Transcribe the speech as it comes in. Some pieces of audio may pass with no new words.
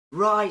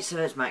Right, so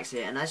it's Max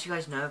here, and as you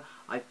guys know,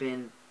 I've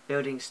been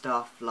building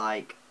stuff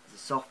like the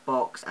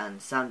softbox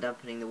and sound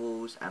dampening the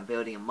walls and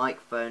building a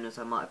microphone, as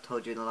I might have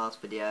told you in the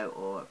last video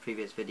or a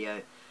previous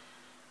video.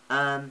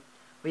 But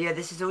yeah,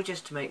 this is all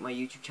just to make my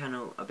YouTube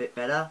channel a bit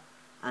better,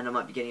 and I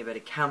might be getting a better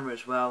camera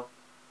as well.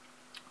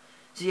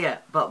 So yeah,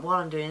 but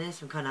while I'm doing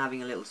this, I'm kind of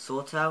having a little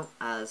sort out,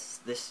 as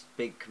this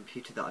big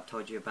computer that I've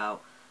told you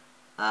about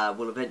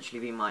will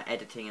eventually be my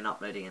editing and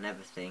uploading and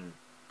everything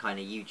kind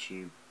of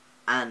YouTube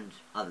and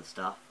other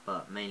stuff,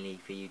 but mainly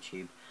for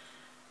YouTube.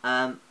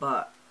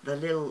 But the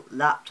little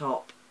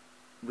laptop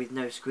with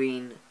no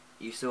screen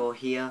you saw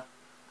here,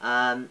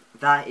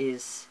 that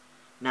is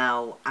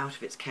now out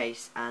of its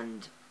case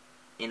and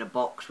in a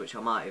box, which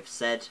I might have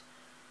said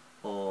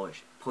or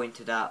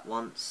pointed at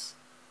once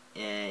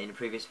in a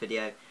previous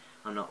video.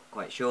 I'm not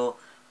quite sure,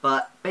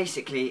 but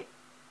basically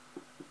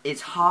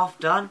it's half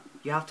done.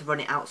 You have to run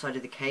it outside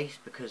of the case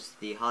because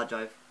the hard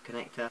drive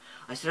connector.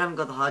 I still haven't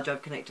got the hard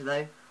drive connector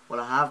though. Well,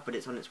 I have, but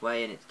it's on its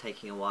way and it's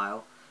taking a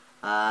while.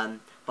 But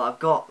I've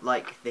got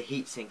like the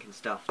heatsink and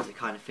stuff to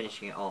kind of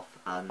finishing it off,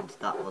 and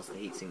that was the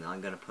heatsink that I'm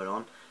going to put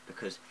on,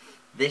 because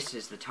this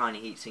is the tiny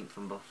heatsink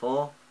from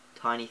before,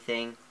 tiny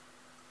thing,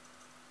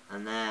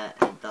 and there,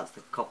 and that's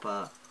the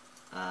copper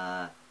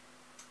kind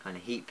of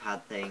heat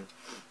pad thing,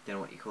 don't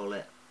know what you call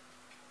it,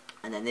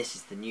 and then this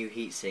is the new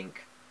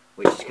heatsink,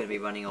 which is going to be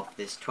running off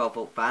this 12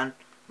 volt fan,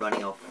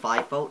 running off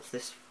 5 volts.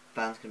 This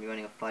fan's going to be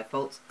running off 5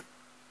 volts,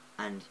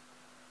 and it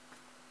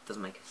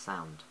doesn't make a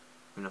sound,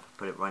 even if I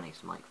put it right next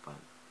to the microphone.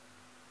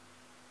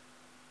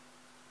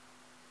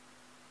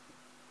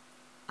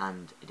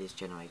 And it is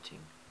generating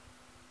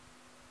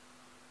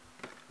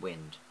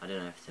wind. I don't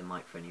know if the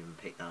microphone even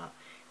picked that up.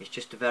 It's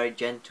just a very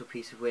gentle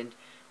piece of wind.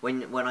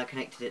 When I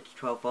connected it to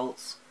 12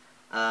 volts,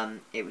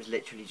 it was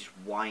literally just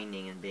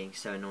whining and being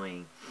so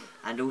annoying.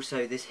 And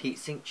also this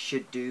heatsink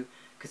should do,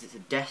 because it's a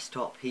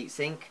desktop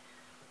heatsink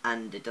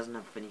and it doesn't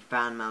have any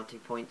fan mounting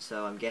points,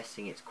 so I'm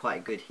guessing it's quite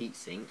a good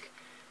heatsink,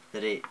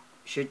 that it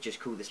should just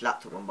cool this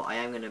laptop one. But I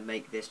am going to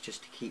make this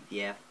just to keep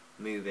the air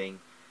moving,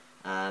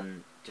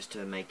 just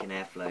to make an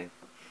airflow.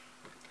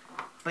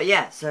 But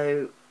yeah,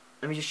 so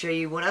let me just show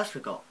you what else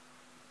we got.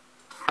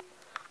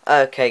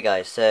 Okay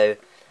guys, so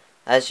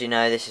as you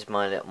know, this is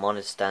my little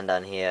monitor stand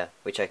down here,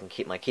 which I can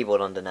keep my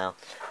keyboard under now.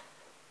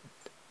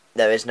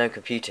 There is no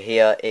computer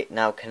here. It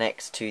now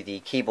connects to the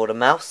keyboard and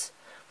mouse,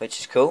 which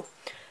is cool.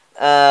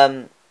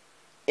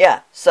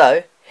 Yeah,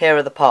 so here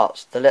are the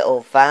parts. The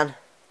little fan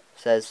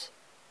says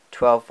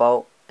 12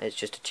 volt. It's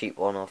just a cheap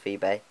one off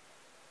eBay.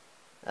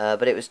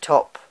 But it was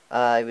top.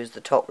 It was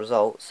the top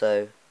result,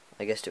 so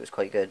I guessed it was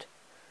quite good.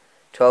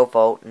 12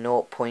 volt,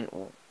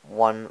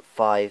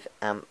 0.15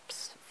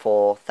 amps,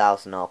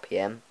 4000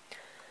 RPM.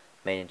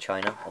 Made in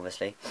China,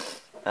 obviously.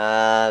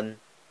 And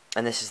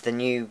this is the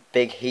new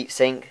big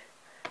heatsink.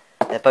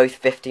 They're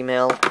both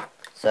 50mm,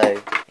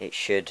 so it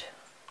should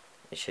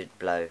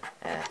blow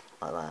air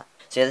like that.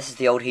 So yeah, this is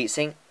the old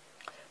heatsink.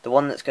 The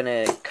one that's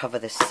going to cover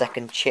this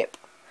second chip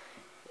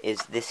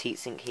is this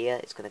heatsink here.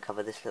 It's going to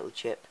cover this little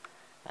chip,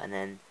 and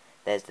then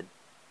there's the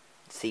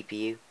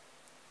CPU,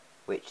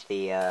 which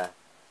the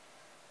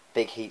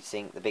big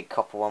heatsink, the big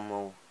copper one,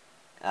 will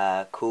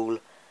cool,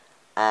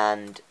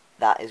 and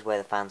that is where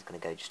the fan's going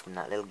to go, just in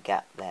that little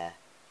gap there,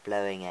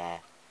 blowing air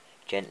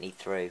gently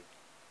through.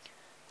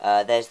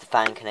 There's the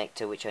fan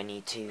connector, which I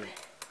need to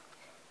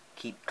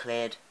keep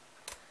cleared,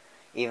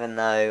 even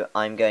though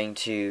I'm going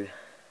to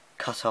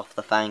cut off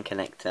the fan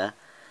connector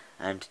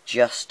and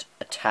just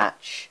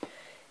attach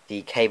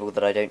the cable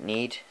that I don't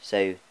need,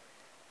 so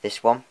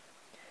this one,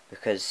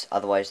 because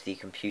otherwise the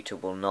computer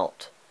will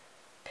not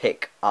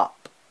pick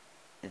up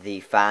the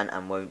fan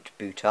and won't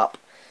boot up.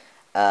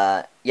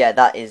 Yeah,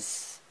 that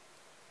is,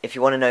 if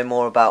you want to know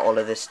more about all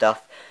of this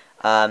stuff,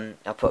 I'll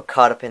put a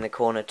card up in the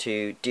corner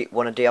to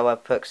one of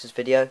DIY Perks'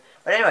 video.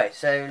 But anyway,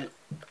 so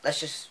let's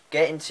just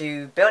get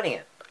into building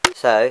it.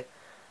 So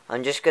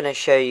I'm just going to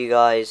show you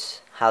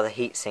guys how the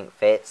heatsink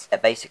fits.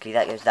 Basically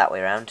that goes that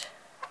way around.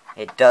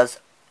 It does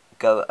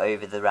go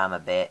over the RAM a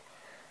bit,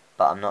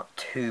 but I'm not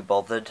too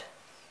bothered,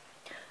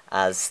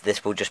 as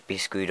this will just be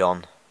screwed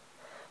on.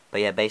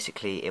 But yeah,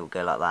 basically it will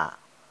go like that,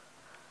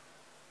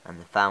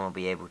 and the fan will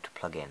be able to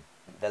plug in.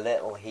 The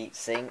little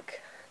heatsink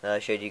that I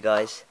showed you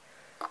guys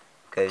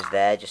goes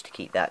there, just to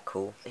keep that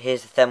cool.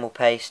 Here's the thermal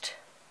paste,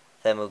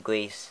 thermal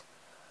grease.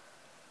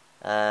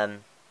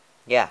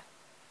 Yeah,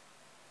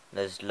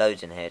 there's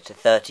loads in here. It's a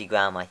 30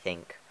 gram, I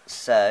think.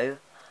 So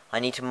I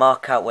need to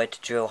mark out where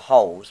to drill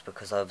holes,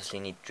 because I obviously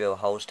need to drill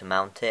holes to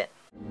mount it.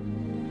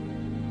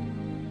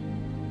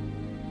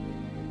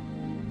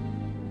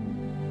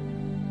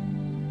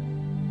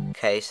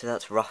 Okay, so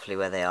that's roughly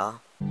where they are.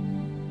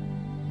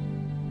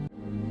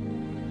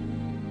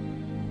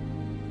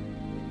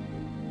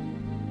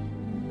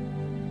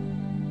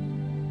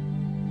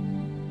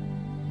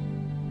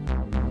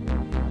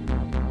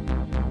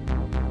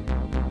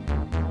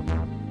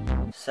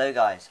 So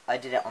guys, I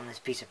did it on this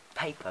piece of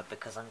paper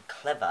because I'm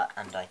clever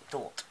and I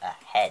thought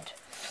ahead.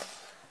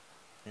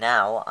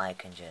 Now I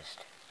can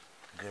just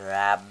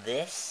grab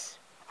this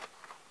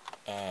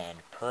and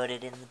put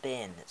it in the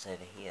bin that's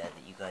over here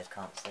that you guys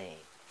can't see.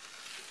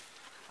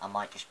 I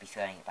might just be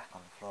throwing it back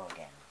on the floor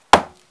again.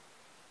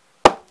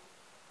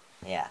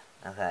 Yeah,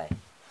 okay.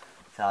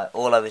 So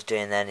all I was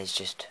doing then is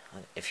just,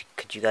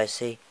 could you guys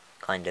see?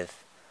 Kind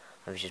of.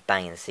 I was just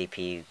banging the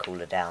CPU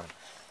cooler down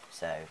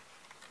so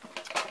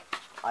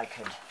I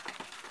could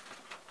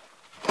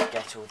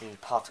get all the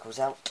particles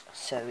out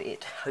so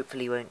it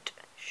hopefully won't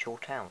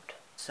short out.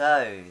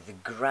 So, the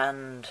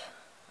grand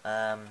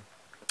heatsink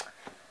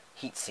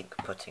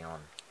putting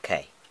on.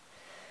 Okay,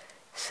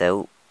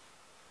 so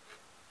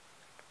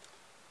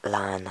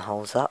line the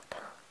holes up.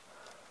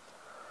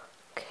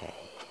 Okay.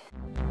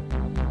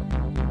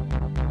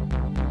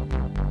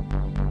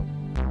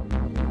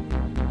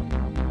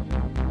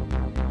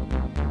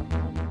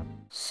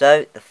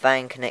 So the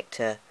fan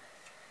connector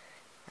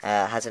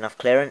has enough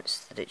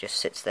clearance that it just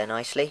sits there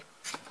nicely,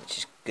 which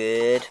is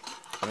good.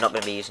 I'm not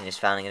going to be using this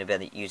fan, I'm going to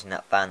be using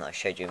that fan that I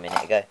showed you a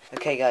minute ago.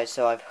 Okay guys,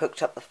 so I've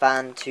hooked up the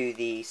fan to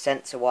the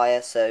sensor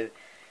wire, so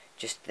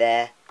just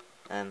there.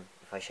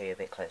 If I show you a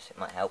bit closer it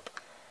might help.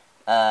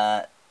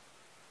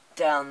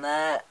 Down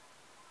there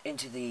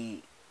into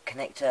the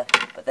connector,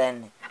 but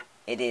then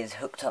it is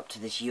hooked up to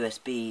this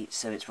USB,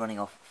 so it's running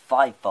off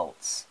 5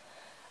 volts.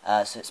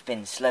 So it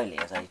spins slowly,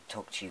 as I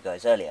talked to you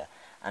guys earlier.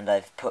 And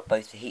I've put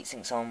both the heat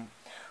sinks on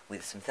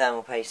with some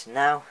thermal paste, and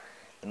now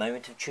the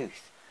moment of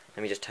truth.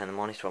 Let me just turn the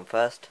monitor on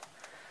first.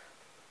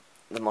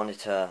 The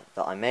monitor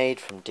that I made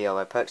from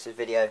DIY Perks'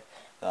 video.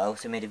 I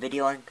also made a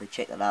video on, go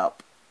check that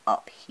out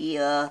up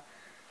here.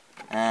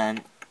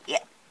 And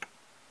yeah.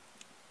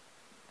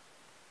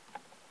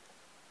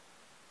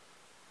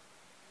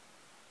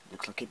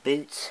 Looks like it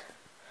boots.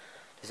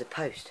 There's a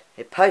post.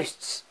 It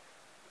posts!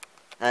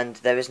 And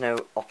there is no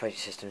operating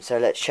system, so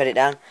let's shut it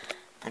down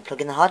and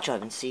plug in the hard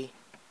drive and see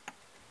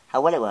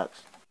how well it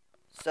works.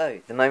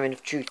 So, the moment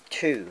of truth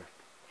 2.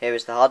 Here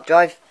is the hard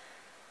drive.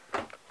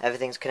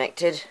 Everything's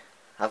connected.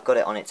 I've got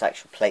it on its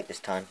actual plate this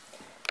time.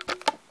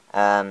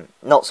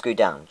 Not screwed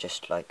down,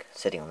 just like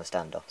sitting on the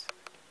standoffs.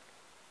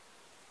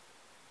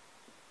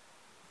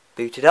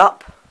 Booted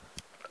up.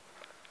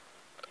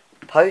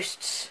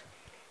 Posts.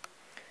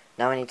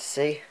 Now I need to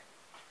see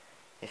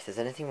if there's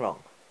anything wrong.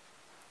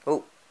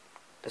 Oh,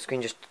 the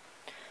screen just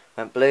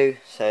went blue,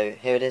 so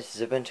here it is,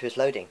 Ubuntu is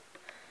loading.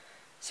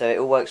 So it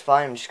all works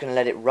fine. I'm just going to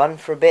let it run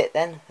for a bit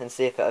then and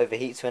see if it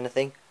overheats or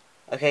anything.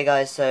 Okay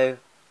guys, so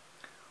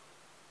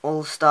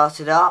all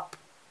started up,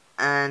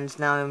 and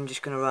now I'm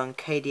just going to run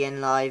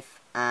Kdenlive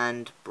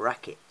and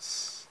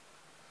brackets.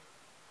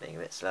 Being a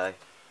bit slow.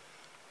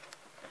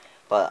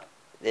 But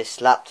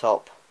this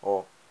laptop,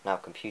 or now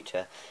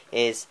computer,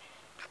 is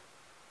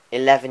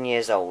 11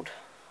 years old.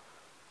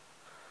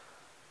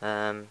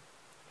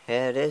 Here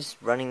it is,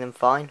 running them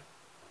fine.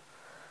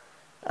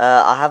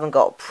 I haven't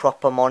got a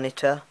proper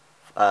monitor,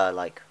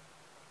 like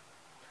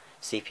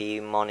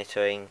CPU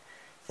monitoring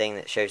thing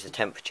that shows the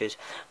temperatures,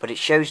 but it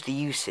shows the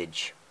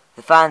usage.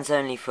 The fan's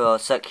only for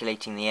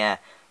circulating the air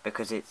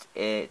because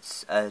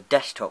it's a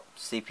desktop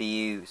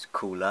CPU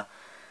cooler,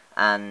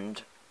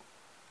 and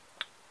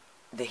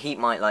the heat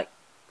might like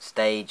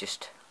stay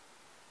just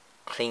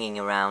clinging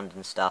around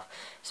and stuff.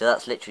 So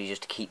that's literally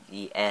just to keep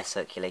the air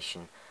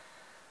circulation.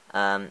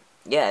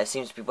 Yeah, it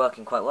seems to be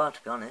working quite well,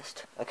 to be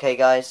honest. Okay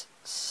guys,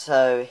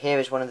 so here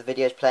is one of the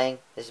videos playing.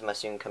 This is my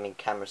soon coming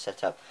camera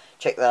setup.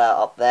 Check that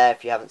out up there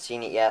if you haven't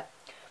seen it yet.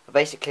 But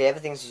basically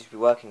everything seems to be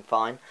working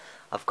fine.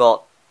 I've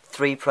got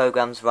 3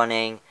 programs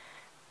running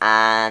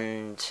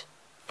and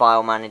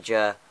file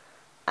manager,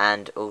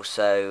 and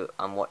also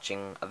I'm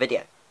watching a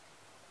video.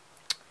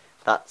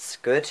 That's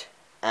good,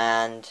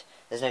 and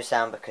there's no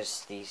sound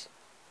because these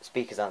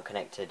speakers aren't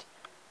connected.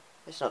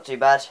 It's not too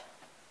bad.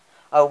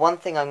 Oh, one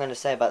thing I'm going to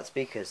say about the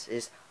speakers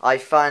is I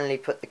finally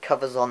put the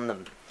covers on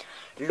them.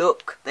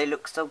 Look, they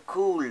look so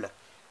cool.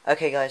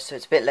 Okay guys, so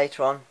it's a bit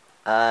later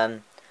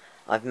on.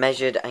 I've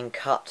measured and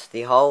cut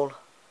the hole.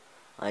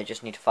 I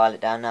just need to file it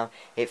down now.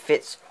 It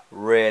fits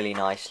really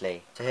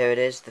nicely. So here it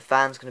is. The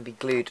fan's going to be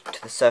glued to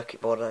the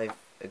circuit board. I've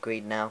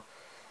agreed now.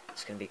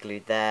 It's going to be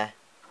glued there,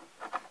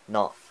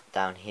 not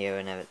down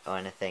here or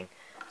anything.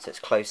 So it's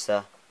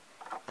closer.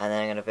 And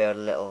then I'm going to build a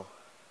little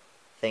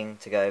thing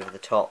to go over the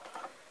top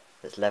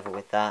that's level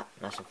with that,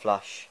 nice and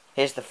flush.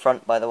 Here's the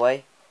front, by the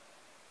way.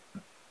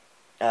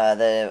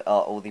 There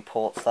are all the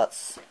ports.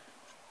 That's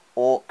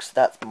aux,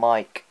 that's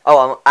mic.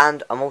 Oh,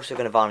 and I'm also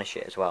going to varnish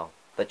it as well,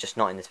 but just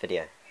not in this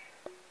video.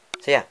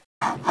 So yeah.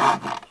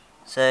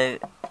 So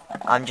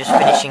I'm just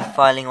finishing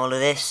filing all of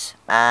this,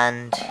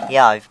 and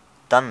yeah, I've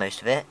done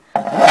most of it.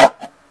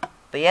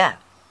 But yeah,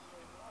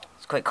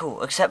 it's quite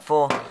cool. Except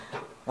for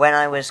when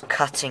I was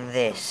cutting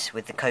this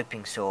with the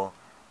coping saw,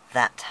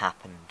 that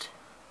happened.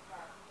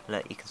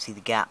 Look, you can see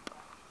the gap.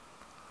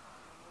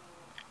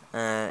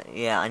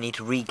 Yeah, I need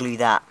to re-glue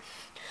that.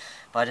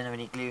 But I don't have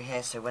any glue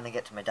here, so when I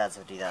get to my dad's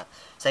I'll do that.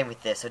 Same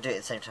with this, I'll do it at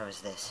the same time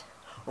as this.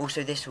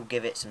 Also, this will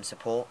give it some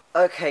support.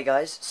 Okay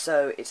guys,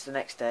 so it's the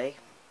next day,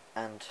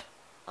 and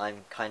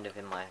I'm kind of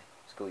in my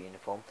school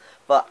uniform,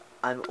 but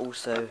I'm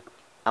also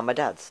at my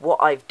dad's.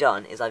 What I've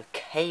done is I've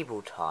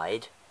cable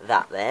tied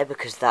that there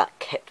because that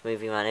kept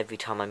moving around every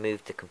time I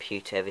moved the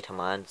computer, every time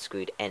I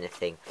unscrewed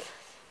anything.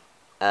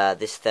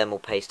 This thermal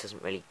paste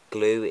doesn't really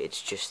glue,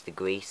 it's just the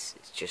grease.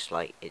 It's just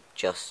like, it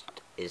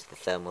just is the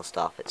thermal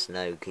stuff, it's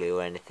no glue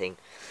or anything.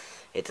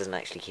 It doesn't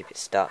actually keep it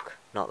stuck,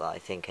 not that I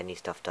think any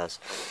stuff does.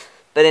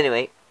 But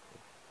anyway,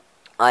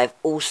 I've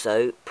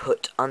also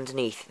put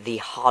underneath the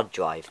hard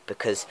drive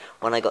because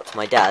when I got to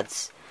my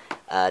dad's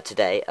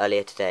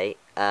earlier today,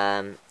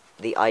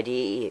 the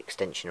IDE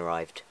extension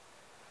arrived.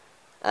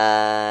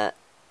 So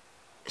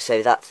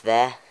that's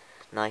there,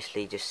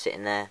 nicely just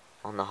sitting there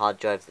on the hard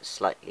drive that's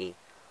slightly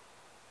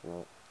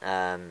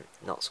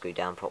not screwed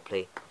down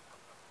properly.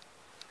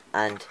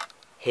 And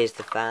here's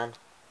the fan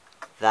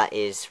that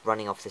is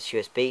running off this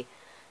USB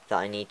that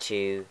I need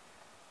to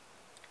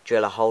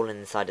drill a hole in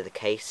the side of the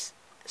case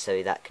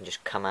so that can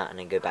just come out and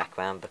then go back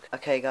around.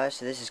 Okay guys,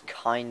 so this is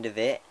kind of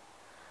it.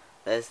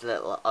 There's a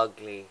little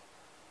ugly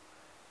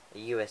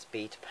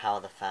USB to power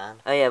the fan.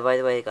 Oh yeah, by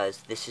the way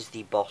guys, this is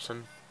the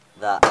bottom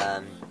that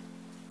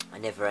I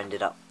never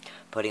ended up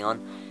putting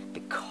on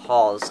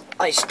because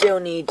I still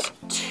need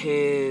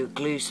to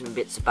glue some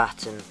bits of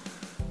batten,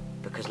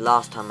 because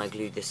last time I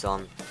glued this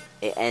on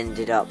it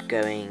ended up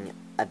going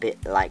a bit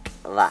like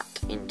that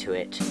into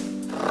it.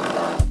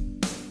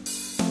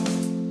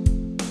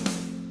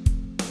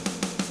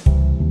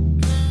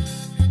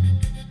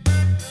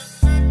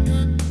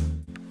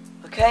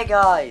 Okay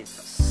guys,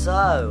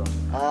 so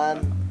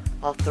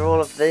after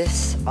all of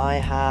this I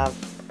have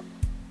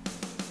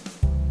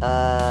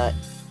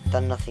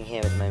done nothing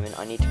here at the moment.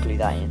 I need to glue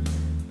that in,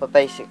 but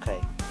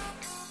basically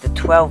the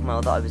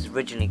 12mm that I was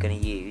originally going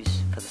to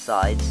use for the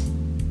sides,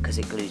 because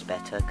it glues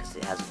better because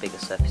it has a bigger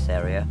surface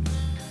area,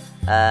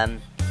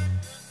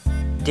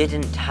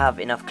 didn't have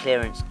enough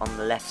clearance on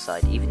the left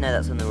side. Even though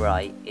that's on the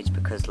right, it's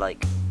because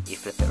like you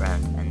flip it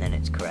around and then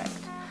it's correct.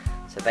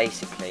 So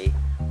basically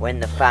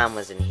when the fan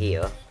was in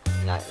here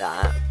like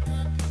that,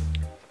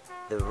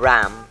 the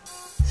RAM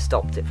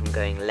stopped it from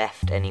going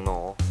left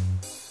anymore.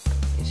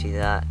 You see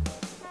that?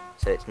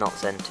 So it's not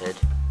centered,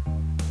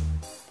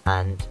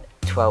 and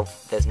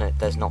there's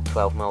not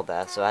 12mm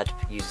there, so I had to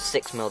use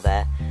 6mm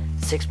there,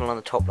 6mm on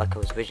the top like I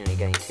was originally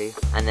going to,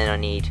 and then I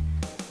need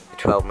the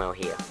 12mm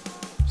here.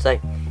 So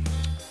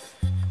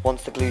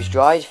once the glue's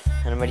dried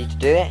and I'm ready to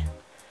do it,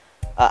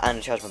 and I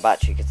charge my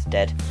battery because it's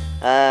dead,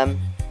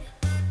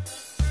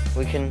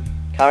 we can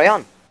carry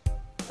on.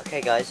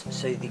 Okay guys,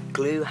 so the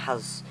glue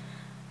has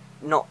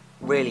not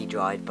really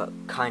dried but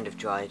kind of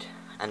dried,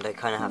 and I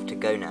kind of have to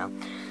go now,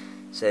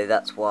 so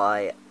that's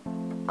why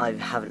I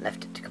haven't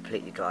left it to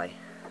completely dry,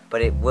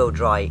 but it will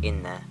dry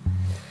in there.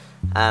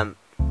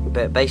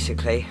 But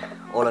basically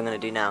all I'm going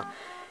to do now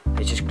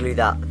is just glue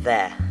that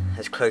there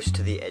as close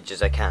to the edge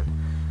as I can,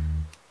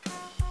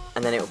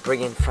 and then it will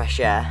bring in fresh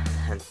air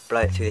and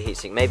blow it through the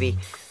heatsink. Maybe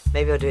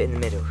I'll do it in the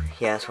middle.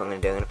 Yeah, that's what I'm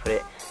going to do. I'm going to put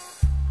it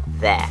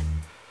there,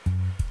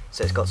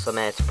 so it's got some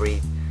air to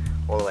breathe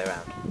all the way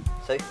around.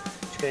 So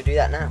just going to do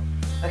that now.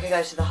 Okay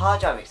guys, so the hard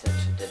drive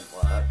extension didn't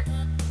work,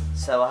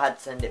 so I had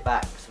to send it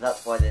back, so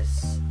that's why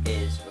this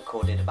is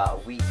recorded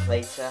about a week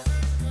later.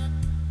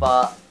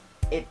 But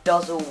it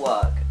does all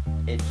work,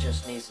 it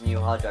just needs a new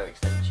hard drive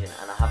extension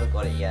and I haven't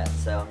got it yet,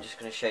 so I'm just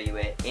going to show you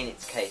it in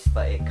its case,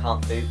 but it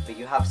can't boot, but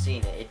you have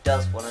seen it, it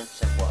does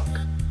 100%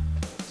 work.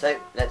 So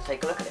let's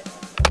take a look at it.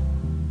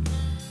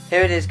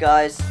 Here it is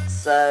guys.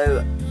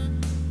 So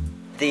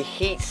the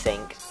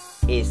heatsink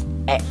is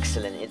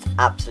excellent, it's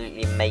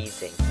absolutely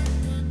amazing.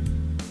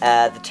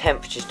 The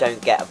temperatures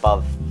don't get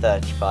above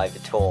 35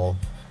 at all.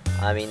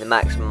 I mean, the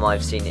maximum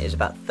I've seen it is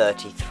about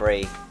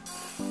 33.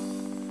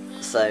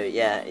 So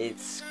yeah,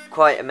 it's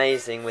quite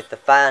amazing with the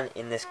fan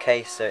in this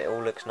case, so it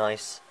all looks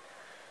nice.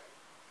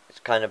 It's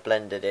kind of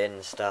blended in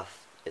and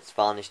stuff. It's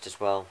varnished as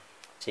well.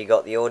 So you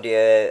got the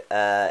audio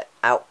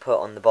output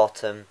on the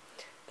bottom,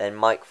 then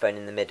microphone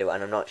in the middle,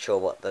 and I'm not sure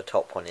what the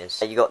top one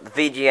is. You got the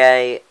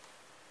VGA,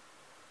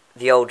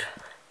 the old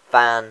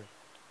fan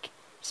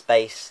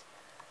space,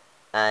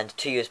 and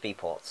 2 USB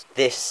ports.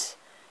 This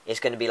is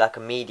going to be like a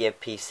media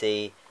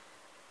PC,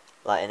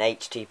 like an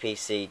HT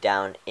PC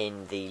down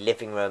in the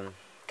living room,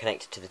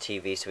 connected to the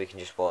TV, so we can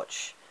just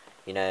watch,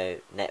 you know,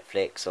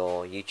 Netflix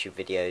or YouTube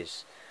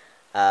videos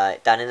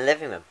down in the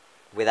living room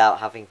without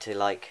having to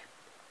like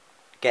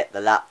get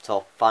the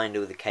laptop, find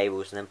all the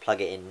cables and then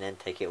plug it in and then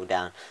take it all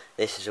down.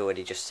 This is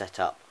already just set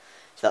up,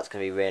 so that's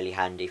going to be really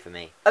handy for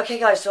me. Okay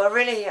guys, so I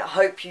really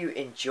hope you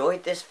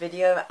enjoyed this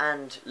video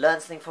and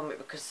learned something from it,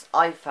 because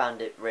I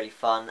found it really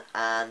fun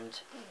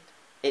and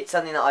it's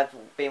something that I've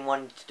been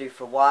wanting to do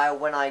for a while.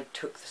 When I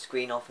took the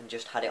screen off and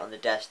just had it on the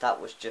desk, that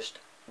was just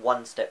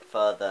one step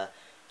further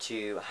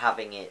to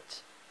having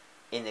it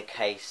in the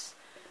case.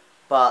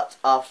 But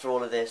after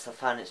all of this, I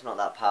found it's not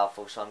that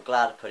powerful, so I'm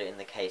glad I put it in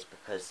the case,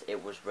 because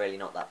it was really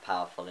not that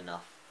powerful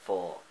enough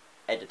for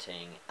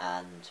editing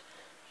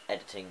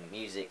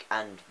music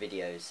and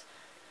videos.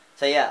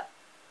 So yeah,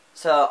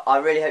 so I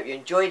really hope you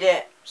enjoyed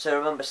it. So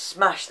remember,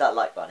 smash that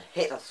like button,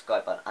 hit that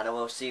subscribe button, and I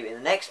will see you in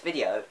the next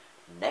video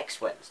next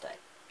Wednesday.